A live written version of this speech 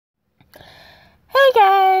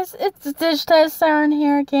guys, it's the Digital Siren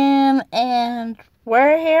here again, and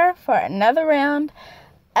we're here for another round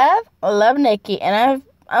of Love Nikki. And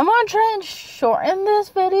I'm going to try and shorten this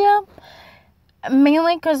video,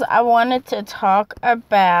 mainly because I wanted to talk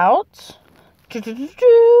about...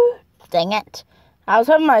 Dang it. I was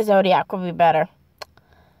hoping my Zodiac would be better.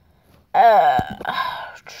 Well,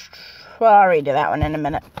 I'll redo that one in a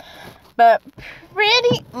minute. But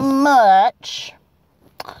pretty much...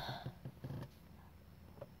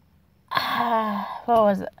 what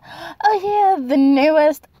was it? Oh yeah, the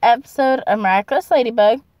newest episode of Miraculous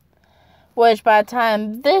Ladybug, which by the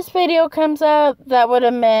time this video comes out, that would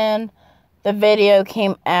have been the video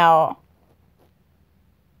came out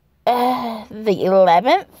the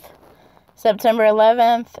 11th, September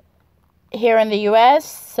 11th, here in the US.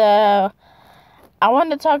 So I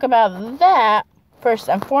wanted to talk about that first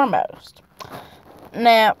and foremost.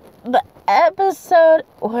 Now, the episode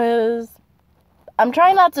was... I'm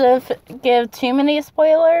trying not to give too many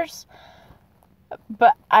spoilers,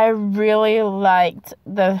 but I really liked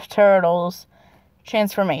the turtles'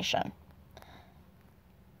 transformation.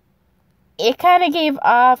 It kind of gave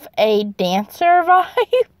off a dancer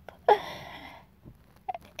vibe,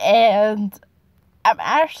 and I'm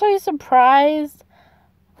actually surprised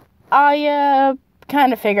Aya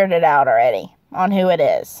kind of figured it out already on who it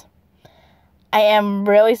is. I am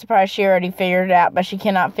really surprised she already figured it out, but she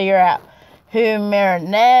cannot figure out who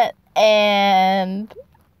Marinette and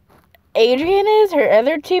Adrian is, her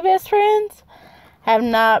other two best friends, have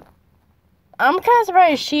not... I'm kind of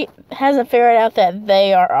surprised she hasn't figured out that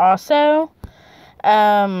they are also,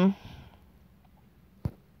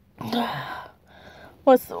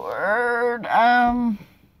 what's the word,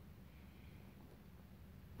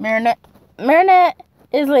 Marinette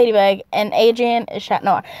is Ladybug, and Adrian is Chat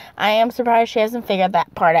Noir. I am surprised she hasn't figured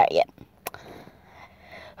that part out yet.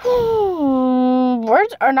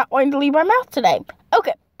 Words are not going to leave my mouth today.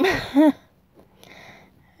 Okay.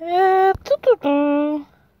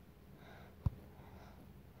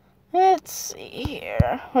 Let's see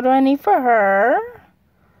here. What do I need for her?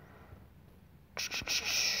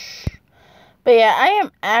 But yeah, I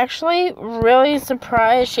am actually really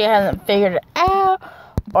surprised she hasn't figured it out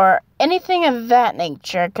or anything of that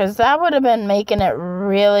nature, because that would have been making it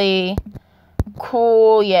really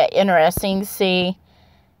cool yet interesting to see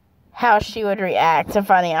how she would react to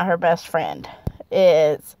finding out her best friend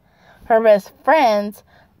is... Her best friends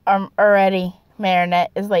are already... Marinette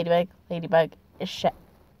is Ladybug. Ladybug is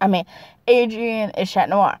Adrian is Chat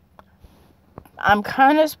Noir. I'm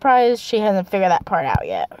kind of surprised she hasn't figured that part out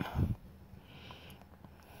yet.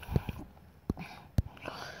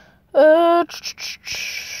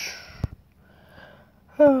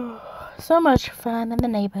 So much fun in the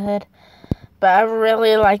neighborhood. But I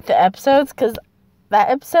really like the episodes because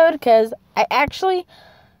I actually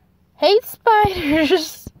hate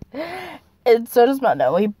spiders. And so does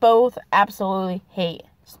Motto. We both absolutely hate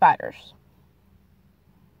spiders.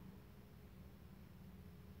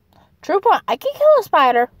 True point. I can kill a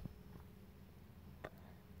spider.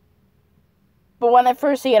 But when I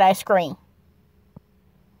first see it, I scream.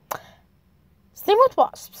 Same with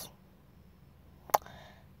wasps.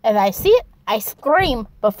 If I see it, I scream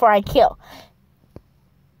before I kill.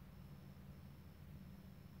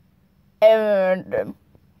 And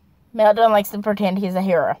Melton likes to pretend he's a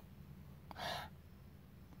hero.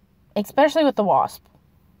 Especially with the wasp.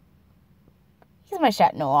 He's my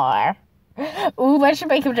Chat Noir. Ooh, I should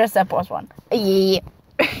make him dress up as one. Yeah.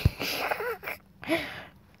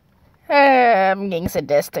 I'm getting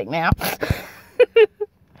sadistic now.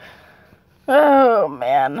 Oh,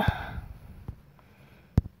 man.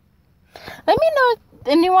 Let me know if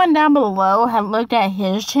anyone down below have looked at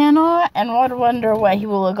his channel and would wonder what he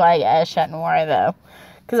will look like as Chat Noir, though.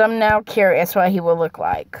 Because I'm now curious what he will look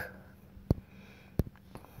like.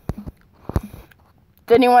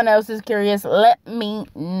 If anyone else is curious, let me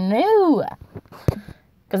know.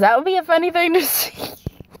 Because that would be a funny thing to see.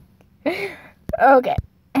 Okay.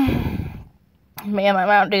 Man, my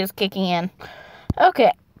Mountain Dew is kicking in.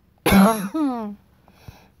 Okay.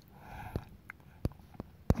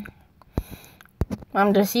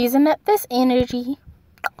 I'm just using up this energy.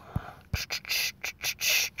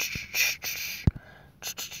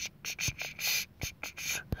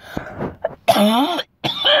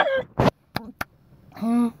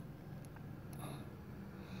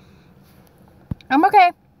 I'm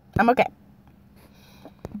okay. I'm okay.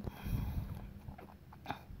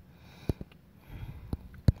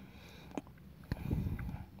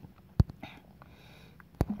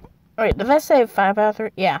 Wait, did I say 5 out of 3?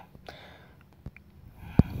 Yeah.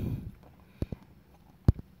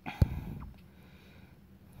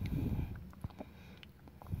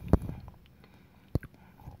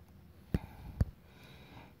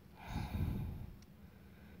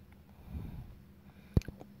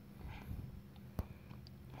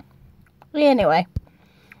 But anyway.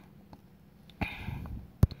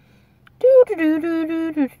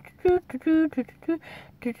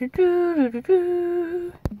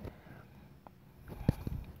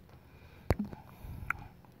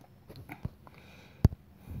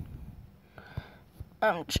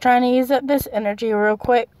 I'm just trying to use up this energy real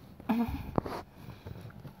quick.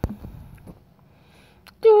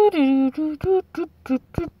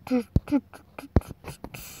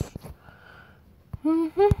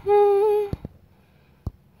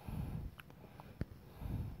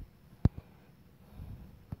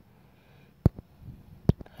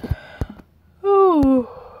 Ooh.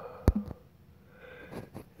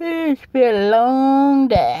 It's been a long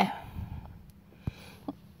day.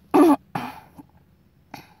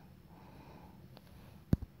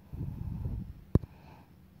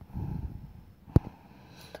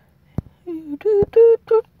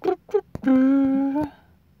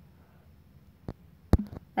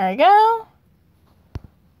 There you go.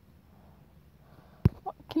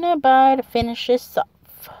 What can I buy to finish this off?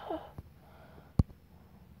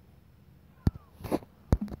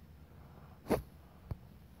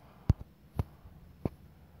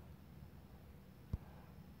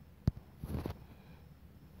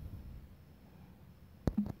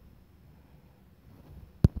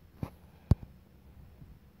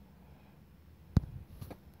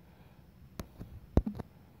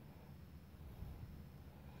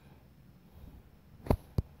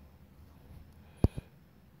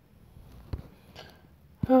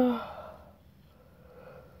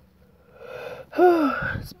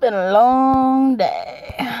 It's been a long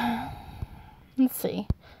day. Let's see.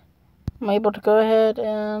 I'm able to go ahead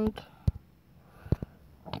and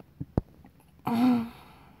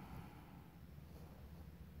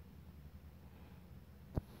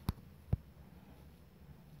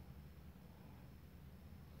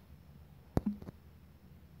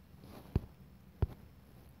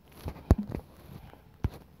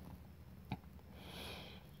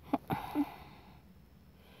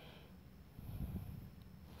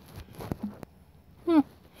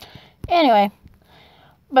anyway.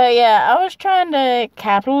 But yeah, I was trying to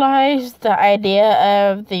capitalize the idea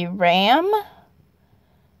of the ram.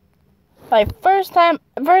 My first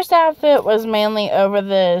outfit was mainly over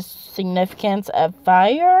the significance of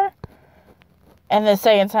fire. And the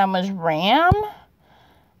second time was ram.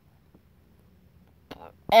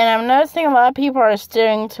 And I'm noticing a lot of people are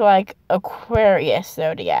steering to like Aquarius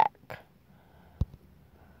zodiac.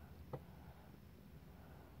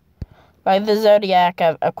 Like the zodiac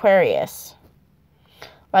of Aquarius.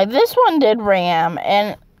 Like this one did ram,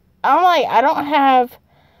 and I'm like, I don't have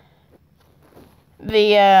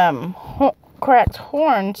the correct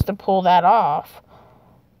horns to pull that off,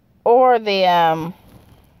 or the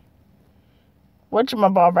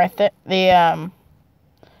whatchamaball right there, the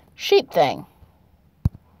sheep thing.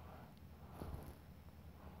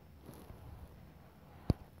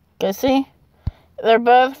 You see, they're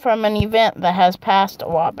both from an event that has passed a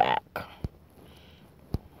while back.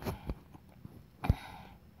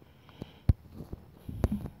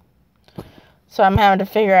 So I'm having to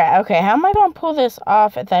figure out, okay, how am I going to pull this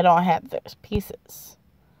off if I don't have those pieces?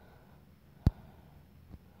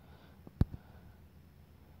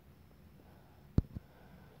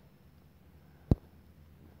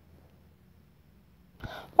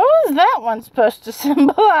 What was that one supposed to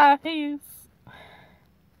symbolize?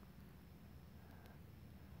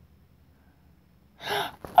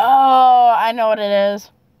 Oh, I know what it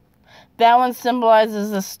is. That one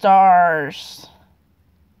symbolizes the stars.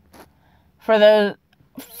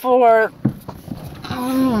 For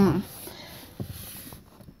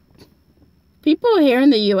people here in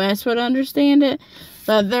the U.S. would understand it,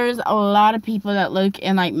 but there's a lot of people that look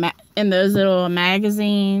in like in those little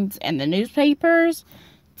magazines and the newspapers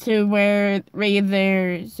to read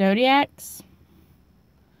their zodiacs,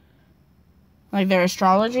 like their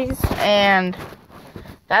astrologies, and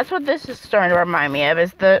that's what this is starting to remind me of,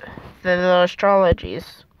 is the little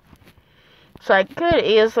astrologies. So I could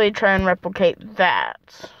easily try and replicate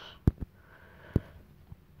that.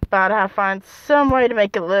 But I find some way to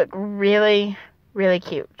make it look really, really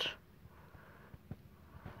cute.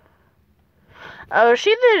 Oh,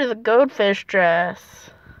 she did the goldfish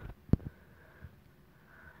dress.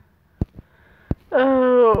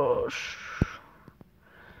 Oh,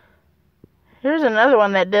 here's another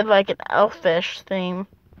one that did like an elfish theme.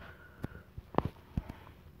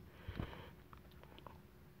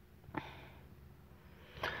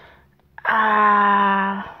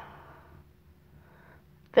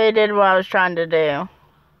 They did what I was trying to do.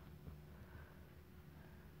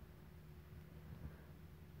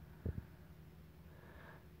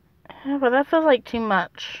 Yeah, but that feels like too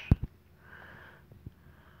much.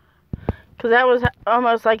 Because that was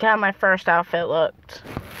almost like how my first outfit looked.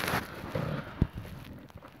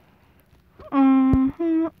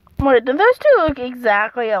 Wait, do those two look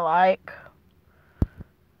exactly alike?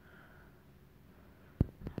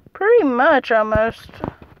 Pretty much, almost.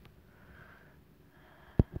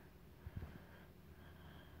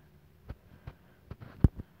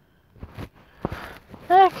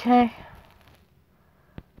 Okay.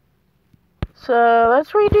 So, let's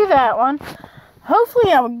redo that one.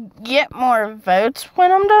 Hopefully, I'll get more votes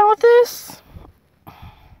when I'm done with this.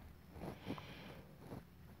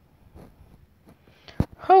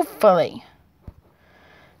 Hopefully.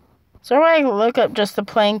 So, I look up just the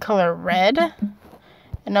plain color red.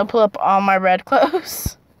 And I'll pull up all my red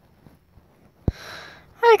clothes.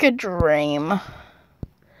 I could dream.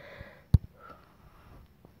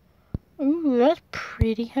 Ooh, that's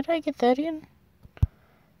pretty. How did I get that in?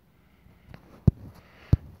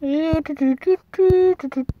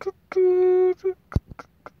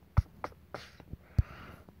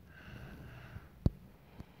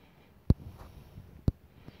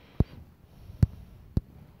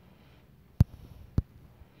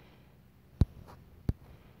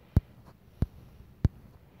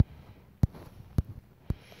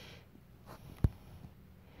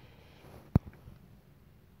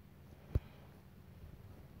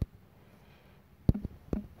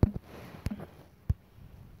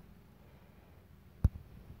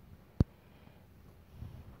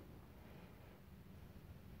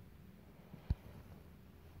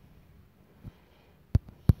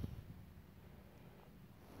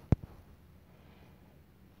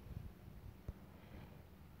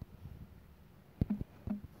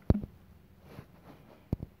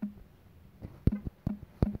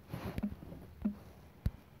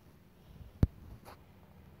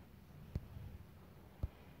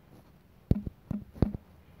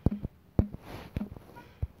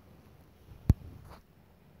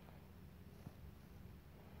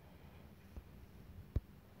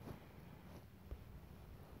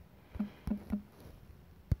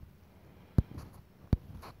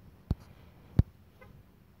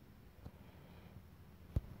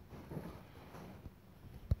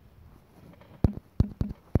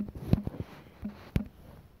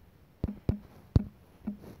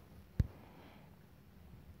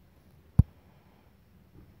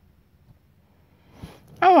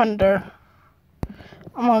 I wonder.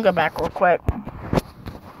 I'm gonna go back real quick.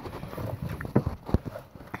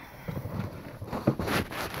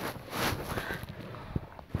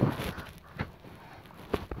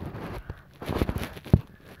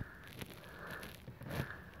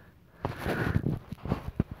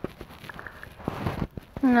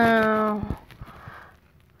 No.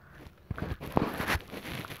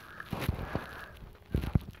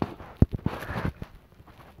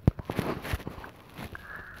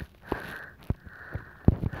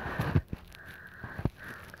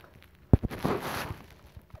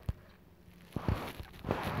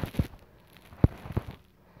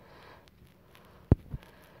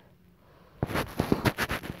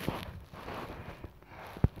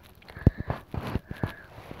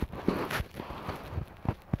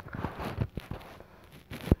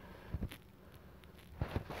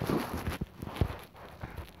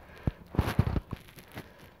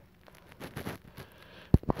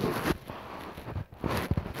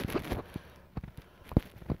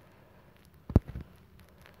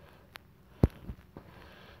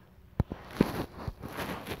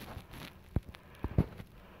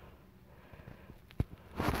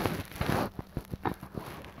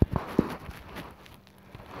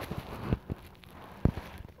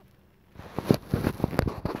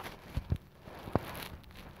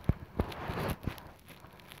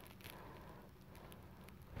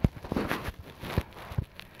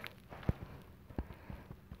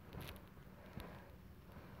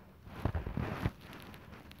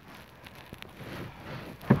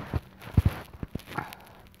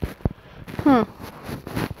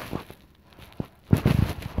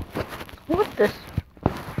 What's this?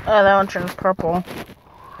 Oh, that one turns purple.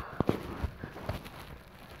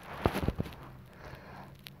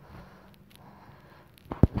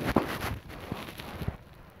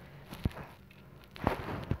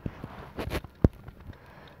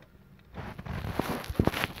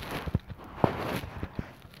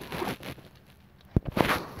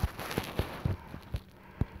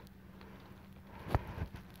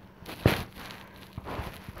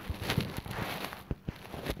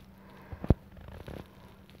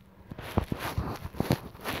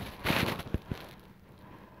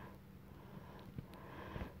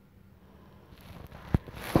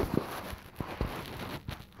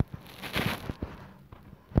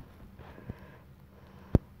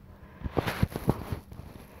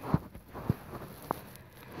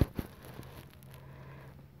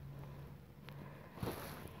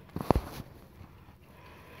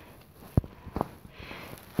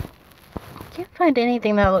 can't find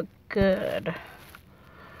anything that looked good.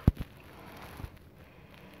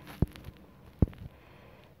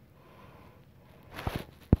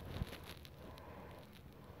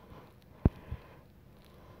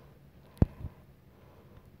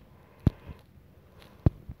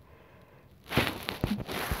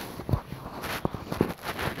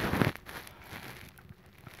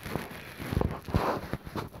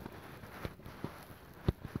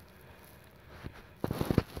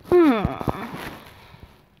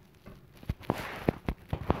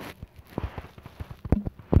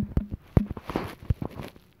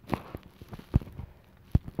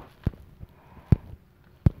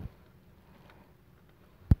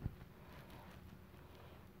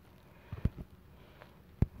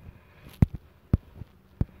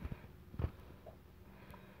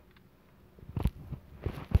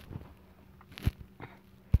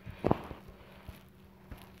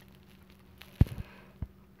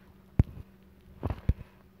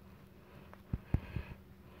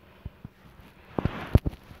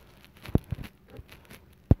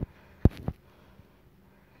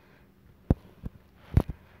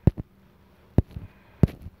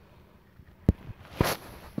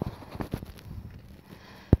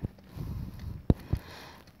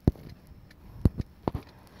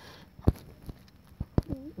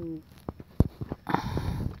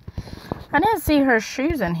 I didn't see her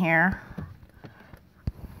shoes in here.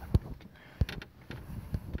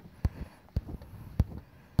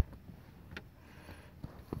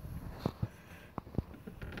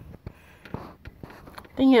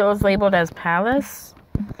 I think it was labeled as Palace.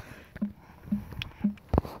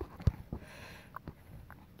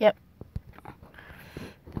 Yep.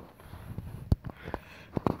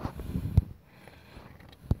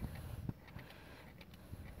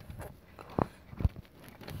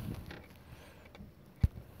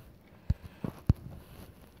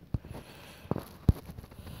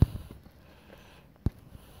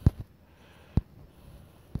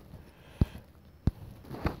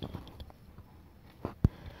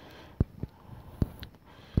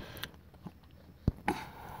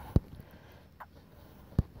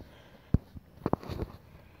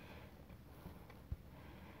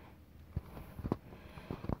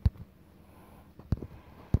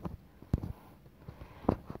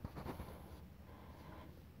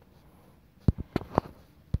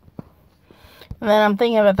 And then I'm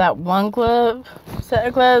thinking about that one glove, set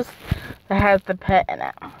of gloves, that has the pet in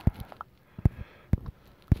it.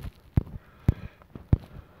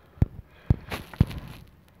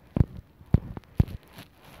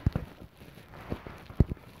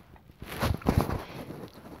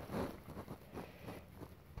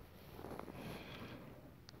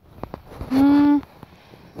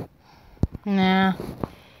 Nah.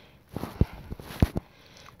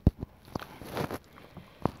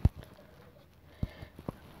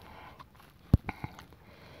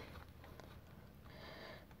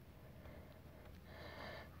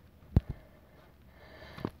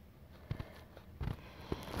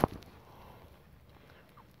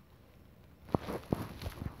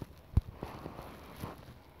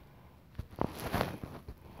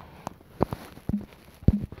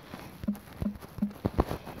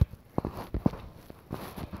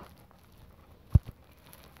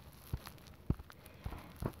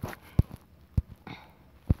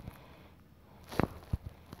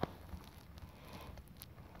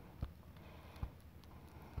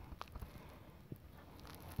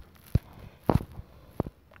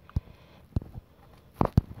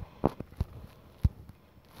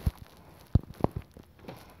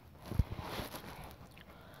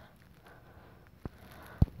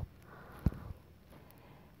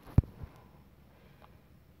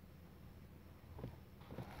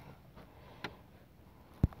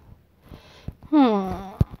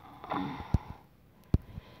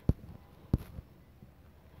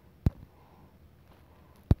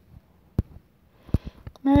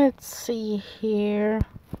 Let's see here.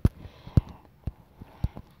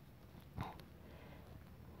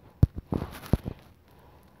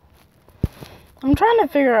 I'm trying to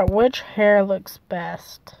figure out which hair looks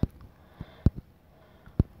best.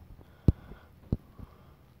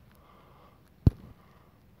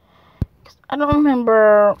 I don't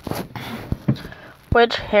remember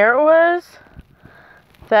which hair it was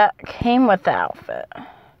that came with the outfit.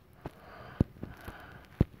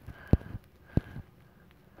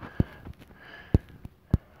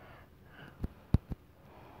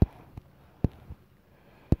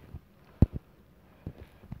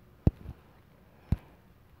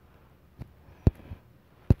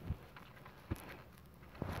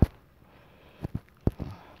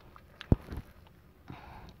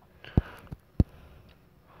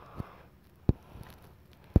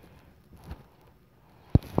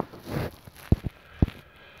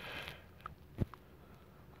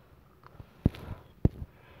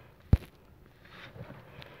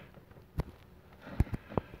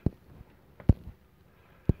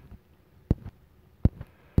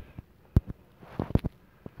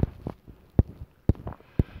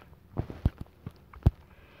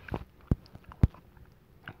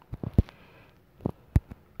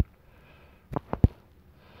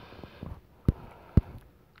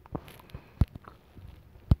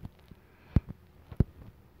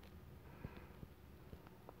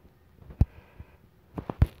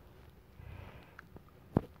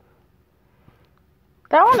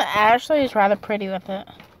 one Ashley is rather pretty with it.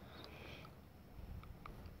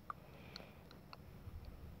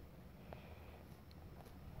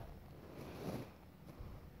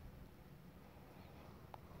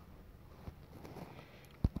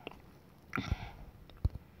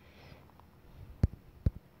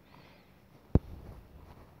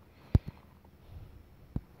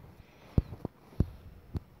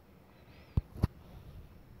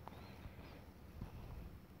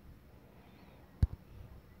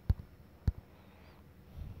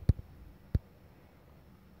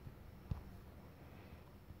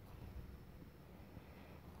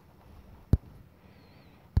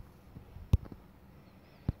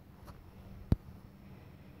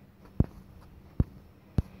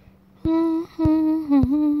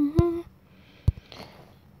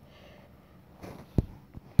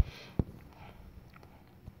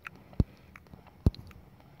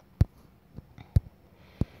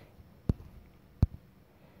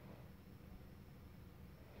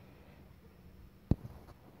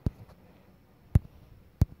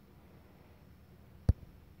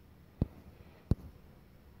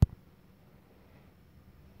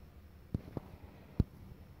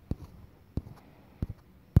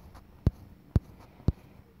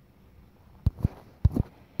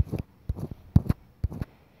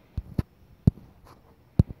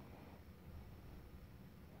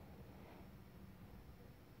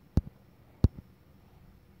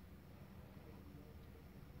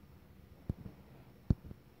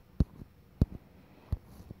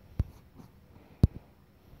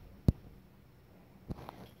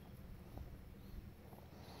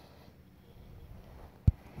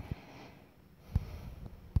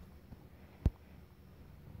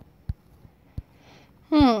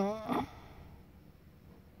 Hmm.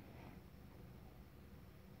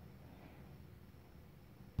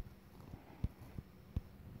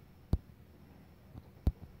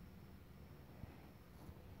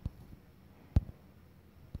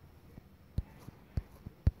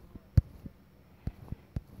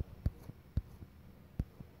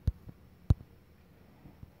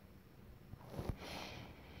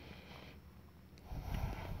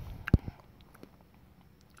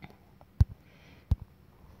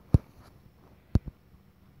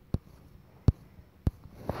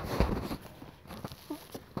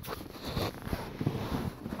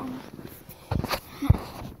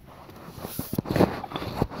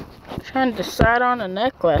 Trying to decide on a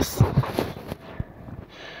necklace.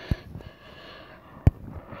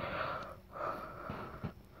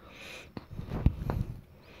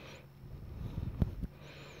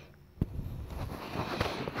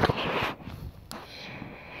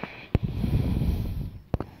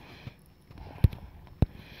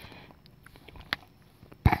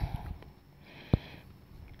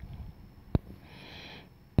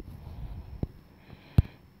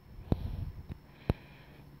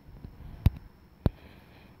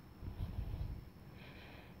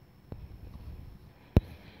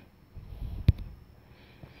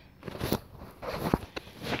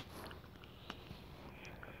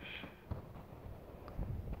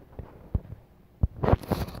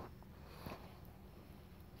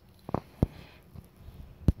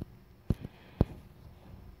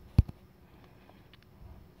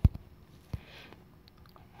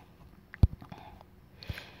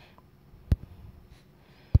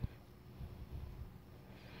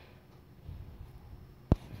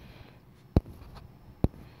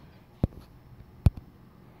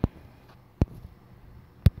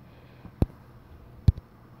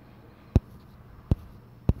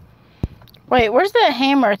 Wait, where's that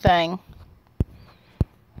hammer thing?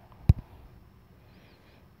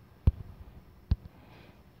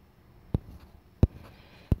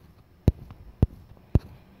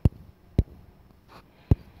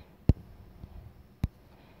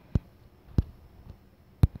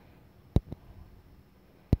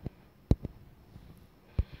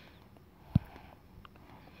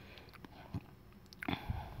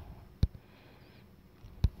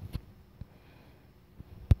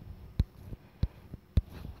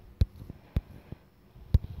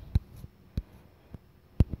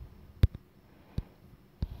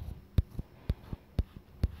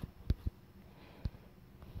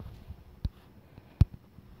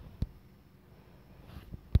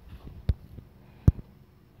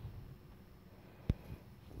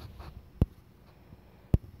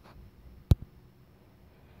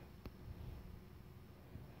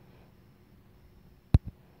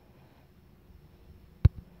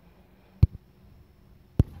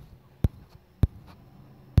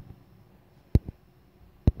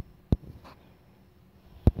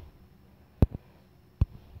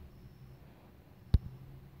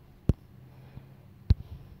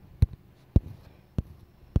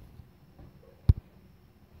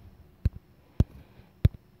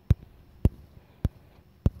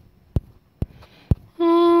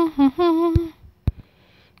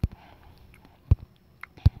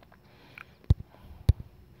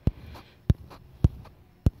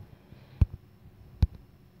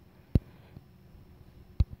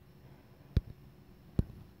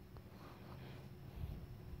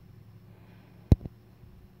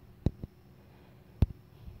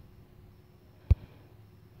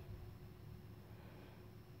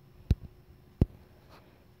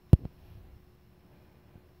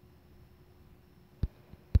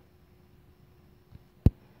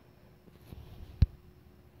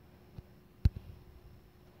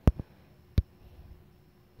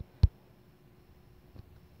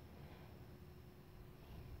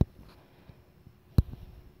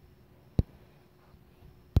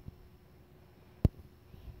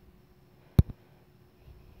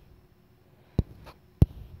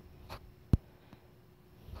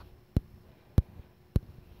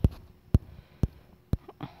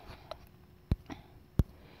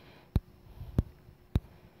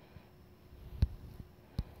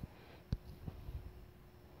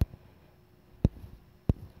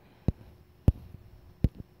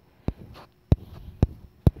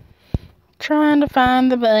 Trying to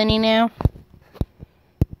find the bunny now.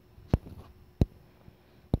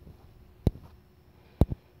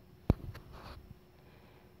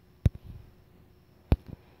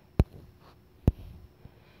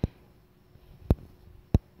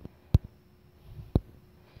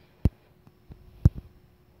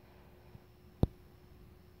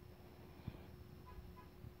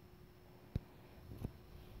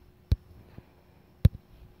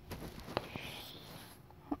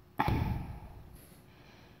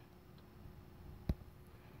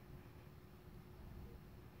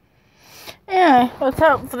 Yeah, let's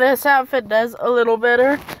hope this outfit does a little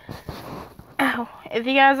better. Ow. If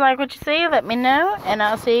you guys like what you see, let me know, and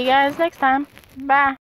I'll see you guys next time. Bye.